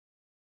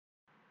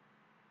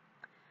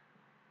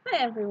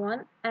Hi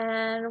everyone,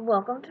 and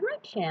welcome to my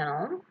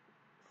channel.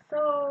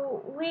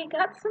 So we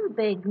got some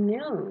big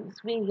news.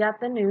 We got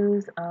the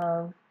news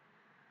of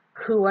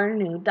who our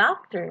new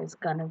doctor is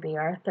going to be,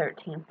 our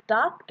 13th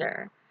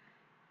doctor.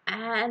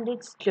 And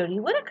it's Jodie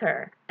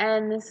Whittaker.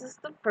 And this is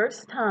the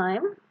first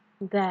time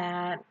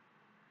that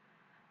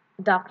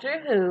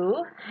Doctor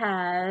Who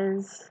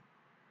has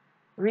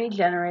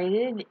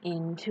regenerated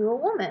into a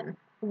woman,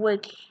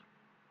 which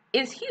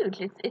is huge.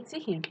 It's a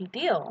huge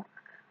deal.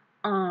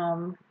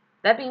 Um,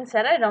 that being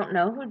said, I don't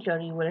know who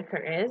Jodie Whittaker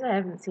is. I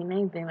haven't seen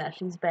anything that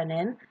she's been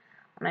in.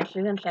 I'm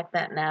actually going to check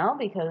that now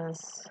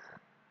because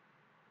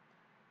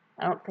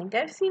I don't think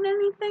I've seen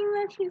anything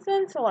that she's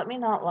in, so let me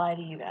not lie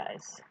to you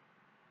guys.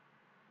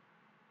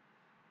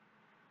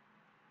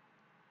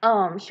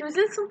 She was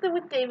in something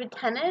with David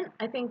Tennant,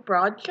 I think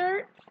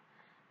Broadchurch,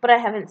 but I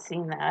haven't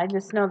seen that. I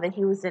just know that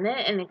he was in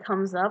it, and it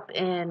comes up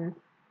in,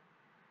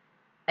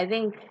 I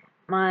think,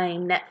 my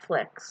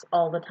Netflix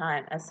all the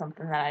time as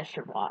something that I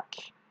should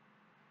watch.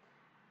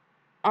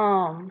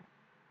 Um,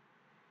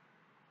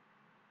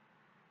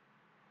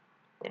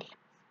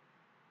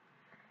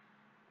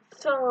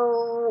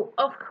 So,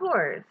 of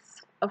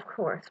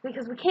course,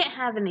 because we can't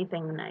have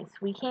anything nice.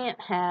 We can't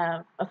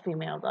have a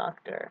female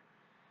doctor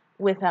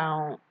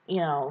without,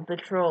 the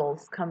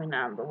trolls coming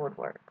out of the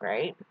woodwork,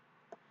 right?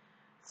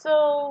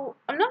 So,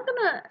 I'm not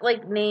gonna,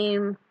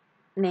 name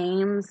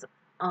names,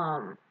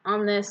 on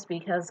this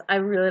because I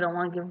really don't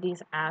want to give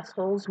these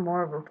assholes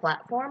more of a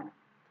platform.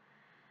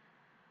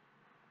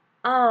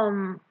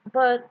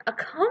 But a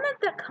comment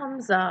that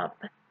comes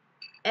up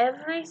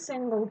every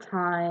single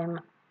time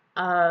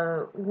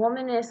a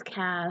woman is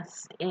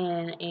cast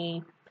in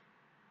a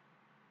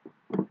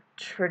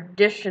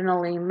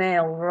traditionally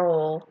male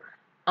role,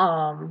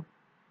 um,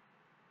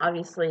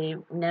 obviously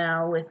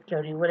now with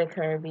Jodie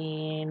Whittaker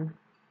being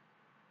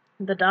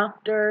the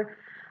Doctor,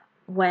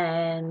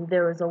 when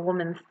there was a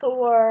woman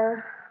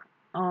Thor,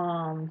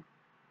 um,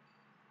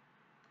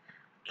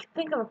 I can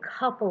think of a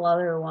couple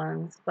other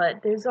ones,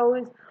 but there's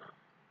always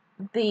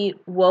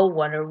well,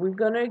 when are we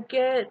gonna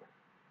get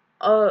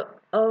a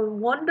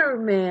Wonder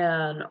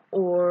Man,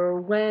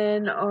 or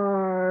when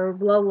are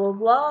blah blah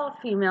blah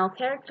female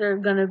character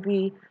gonna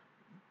be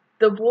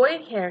the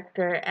boy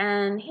character?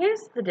 And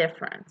here's the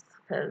difference,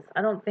 because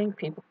I don't think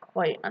people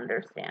quite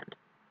understand.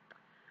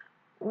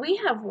 We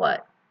have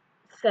what,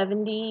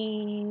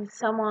 70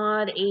 some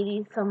odd,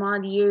 80 some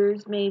odd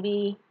years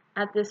maybe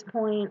at this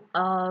point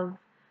of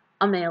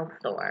a male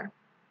Thor.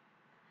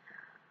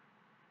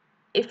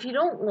 If you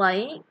don't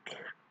like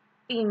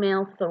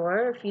female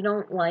Thor, if you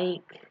don't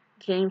like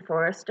Jane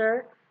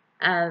Forrester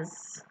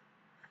as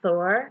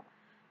Thor,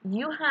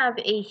 you have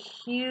a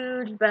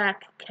huge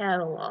back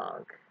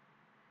catalog.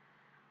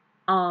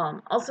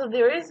 Also,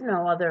 there is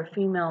no other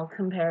female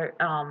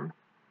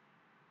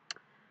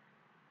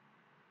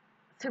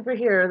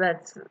superhero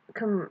that's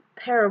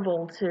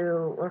comparable to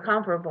or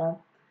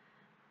comparable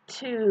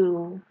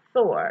to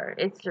Thor.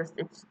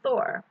 It's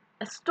Thor.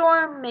 A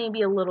Storm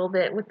maybe a little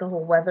bit with the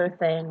whole weather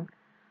thing,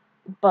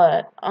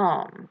 but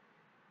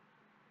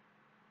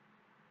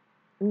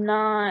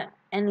not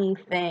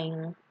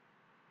anything.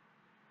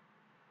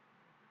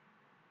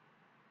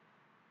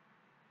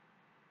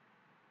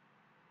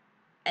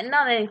 And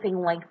not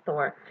anything like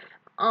Thor.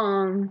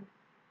 Um,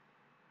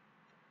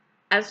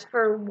 as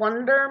for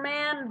Wonder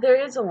Man, there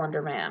is a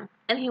Wonder Man,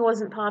 and he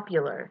wasn't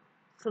popular,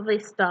 so they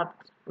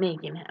stopped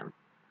making him.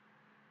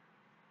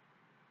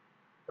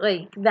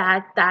 Like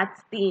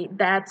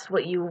that's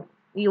what you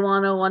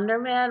want, a Wonder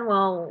Man?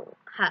 Well,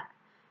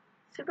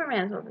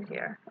 Superman's over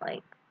here.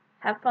 Like,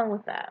 have fun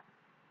with that.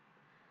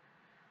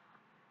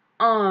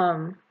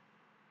 Um,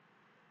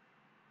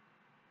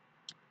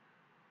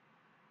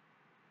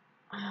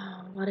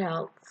 what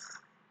else?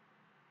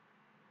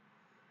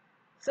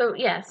 So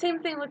yeah, same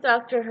thing with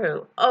Doctor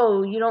Who.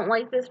 Oh, you don't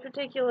like this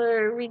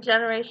particular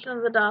regeneration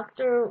of the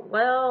Doctor?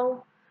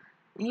 Well,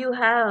 you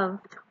have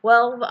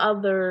 12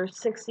 other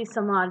 60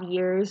 some odd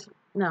years.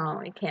 No,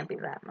 it can't be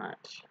that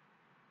much.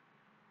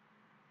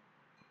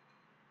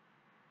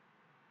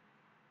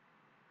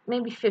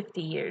 Maybe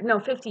 50 years. No,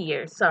 50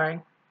 years, sorry.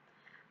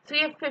 So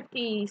you have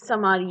 50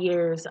 some odd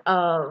years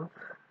of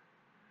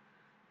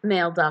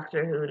male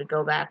Doctor Who to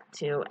go back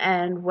to,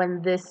 and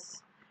when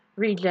this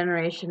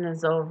regeneration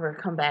is over,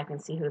 come back and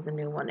see who the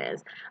new one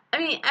is. I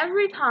mean,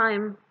 every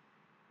time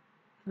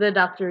the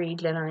Doctor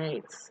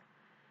regenerates,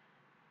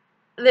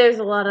 there's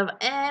a lot of,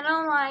 I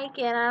don't like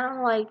it, I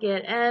don't like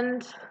it,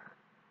 and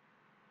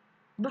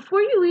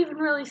before you even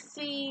really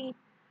see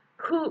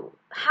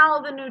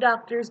how the new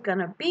Doctor's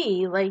gonna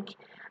be, like,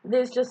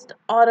 there's just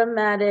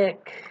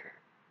automatic,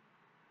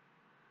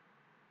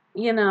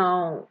 you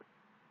know,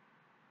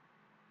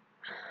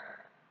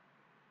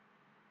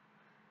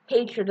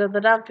 hatred of the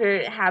Doctor.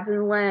 It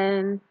happened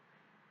when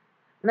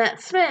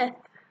Matt Smith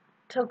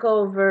took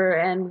over,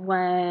 and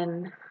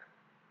when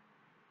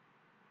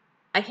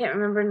I can't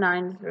remember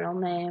Nine's real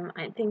name.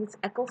 I think it's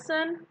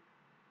Eccleston.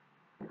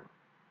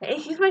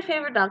 He's my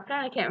favorite Doctor,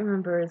 and I can't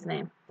remember his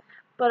name.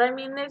 But I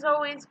mean, there's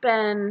always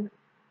been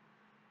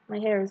My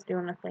hair is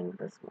doing a thing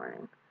this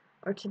morning.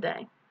 Or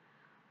today.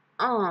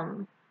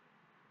 But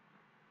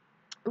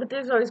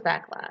there's always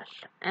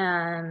backlash.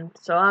 And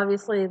so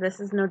obviously this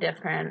is no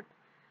different.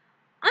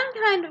 I'm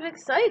kind of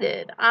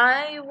excited.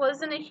 I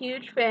wasn't a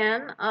huge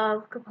fan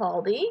of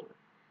Capaldi.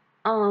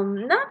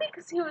 Not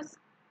because he was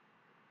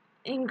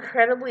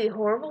incredibly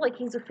horrible, like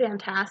he's a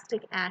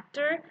fantastic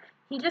actor.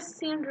 He just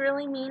seemed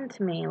really mean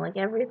to me. Like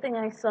everything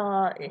I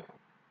saw it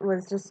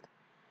was just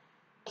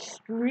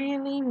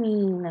really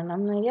mean, and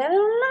I'm like, I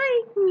don't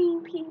like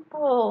mean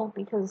people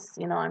because,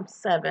 you know, I'm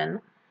 7.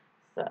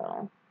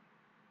 So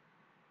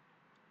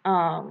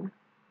I'm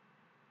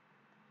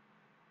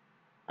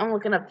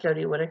looking up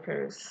Jodie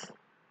Whittaker's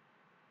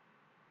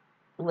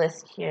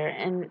list here,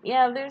 and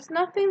yeah, there's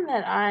nothing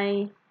that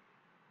I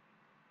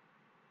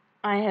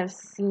have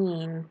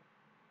seen.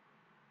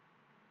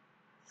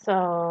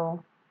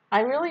 So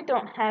I really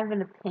don't have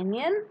an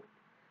opinion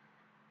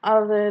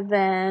other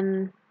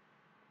than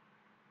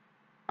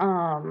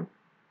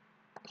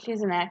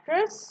she's an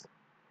actress.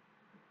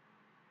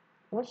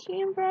 Was she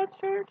in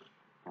Broadchurch?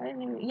 I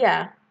didn't even,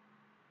 yeah.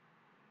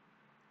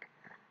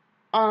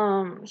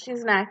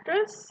 She's an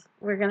actress.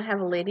 We're gonna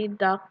have a lady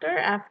doctor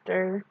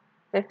after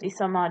 50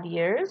 some odd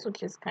years,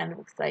 which is kind of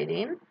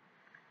exciting.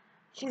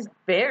 She's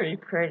very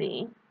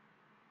pretty.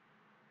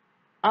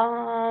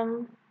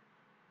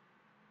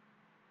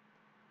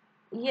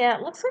 Yeah,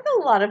 it looks like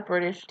a lot of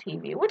British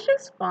TV, which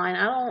is fine.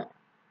 I don't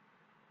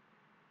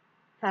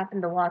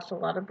happen to watch a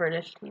lot of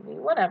British TV,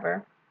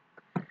 whatever.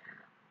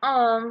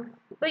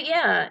 But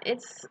yeah,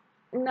 it's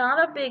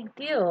not a big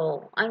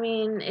deal. I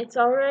mean, it's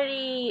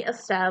already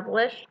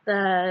established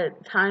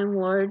that Time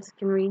Lords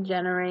can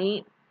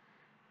regenerate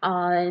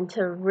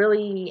into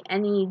really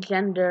any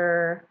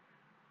gender,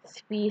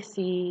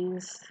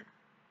 species,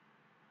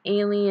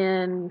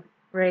 alien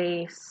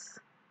race.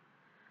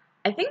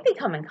 I think they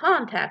come in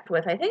contact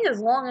with. I think as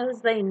long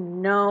as they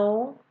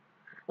know,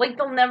 like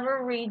they'll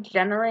never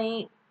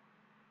regenerate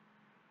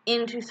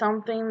into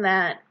something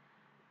that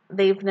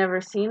they've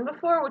never seen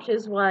before, which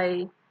is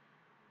why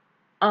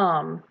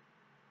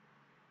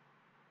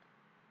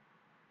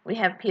we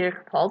have Peter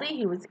Capaldi.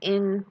 He was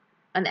in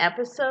an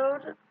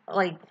episode,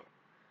 like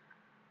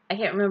I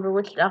can't remember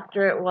which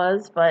doctor it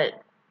was,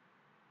 but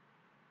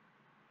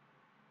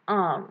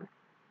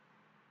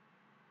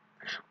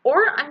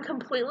or I'm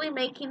completely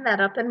making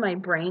that up in my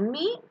brain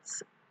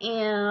meats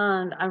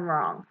and I'm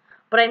wrong.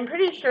 But I'm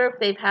pretty sure if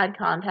they've had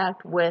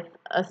contact with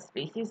a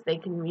species, they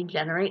can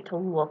regenerate to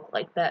look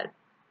like that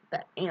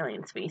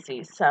alien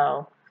species.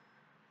 So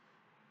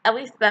at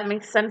least that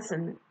makes sense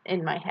in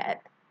my head.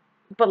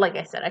 But like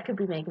I said, I could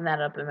be making that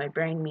up in my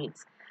brain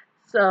meats.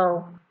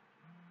 So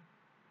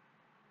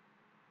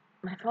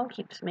my phone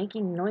keeps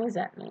making noise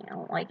at me. I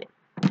don't like it.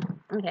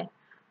 Okay.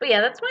 But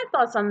yeah, that's my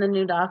thoughts on the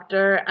new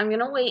Doctor. I'm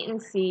gonna wait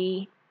and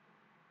see.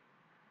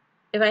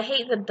 If I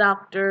hate the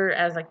Doctor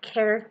as a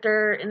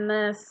character in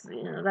this,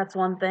 you know, that's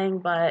one thing,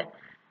 but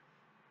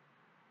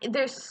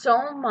there's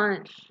so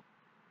much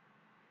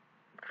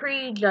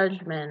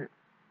prejudgment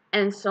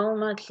and so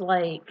much,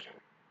 like,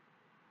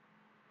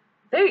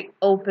 very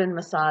open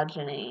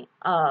misogyny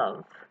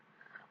of,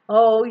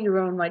 oh, you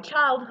ruined my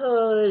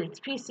childhood, it's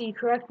PC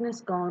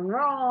correctness gone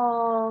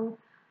wrong.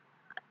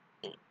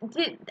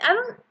 I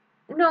don't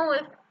know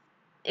if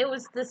it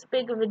was this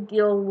big of a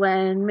deal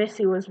when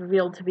Missy was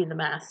revealed to be the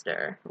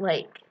Master.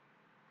 Like,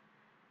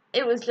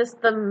 it was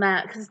just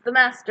because the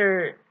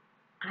Master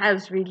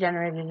has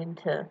regenerated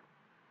into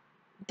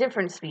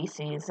different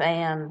species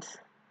and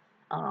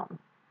a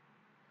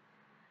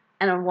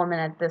woman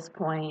at this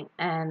point,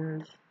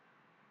 and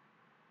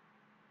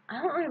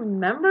I don't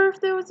remember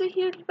if there was a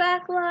huge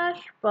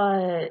backlash,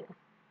 but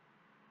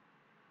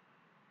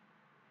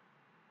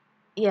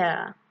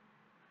yeah.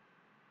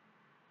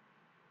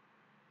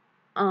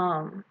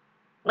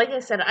 Like I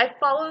said, I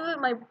follow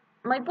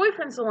my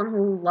boyfriend's the one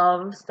who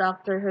loves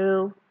Doctor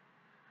Who.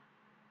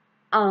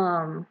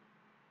 And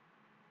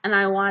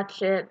I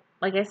watch it.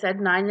 Like I said,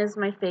 9 is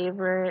my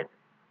favorite,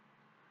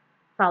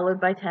 followed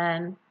by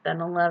 10,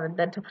 then 11,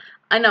 then 12.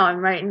 I know I'm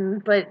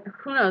writing, but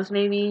who knows?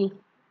 Maybe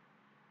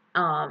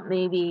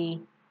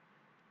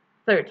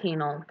 13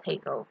 will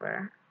take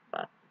over.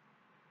 But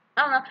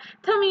I don't know.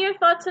 Tell me your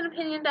thoughts and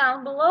opinion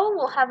down below.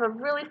 We'll have a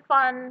really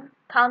fun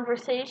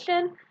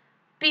conversation.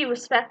 Be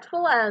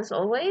respectful as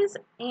always,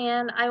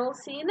 and I will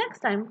see you next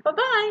time. Bye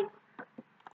bye.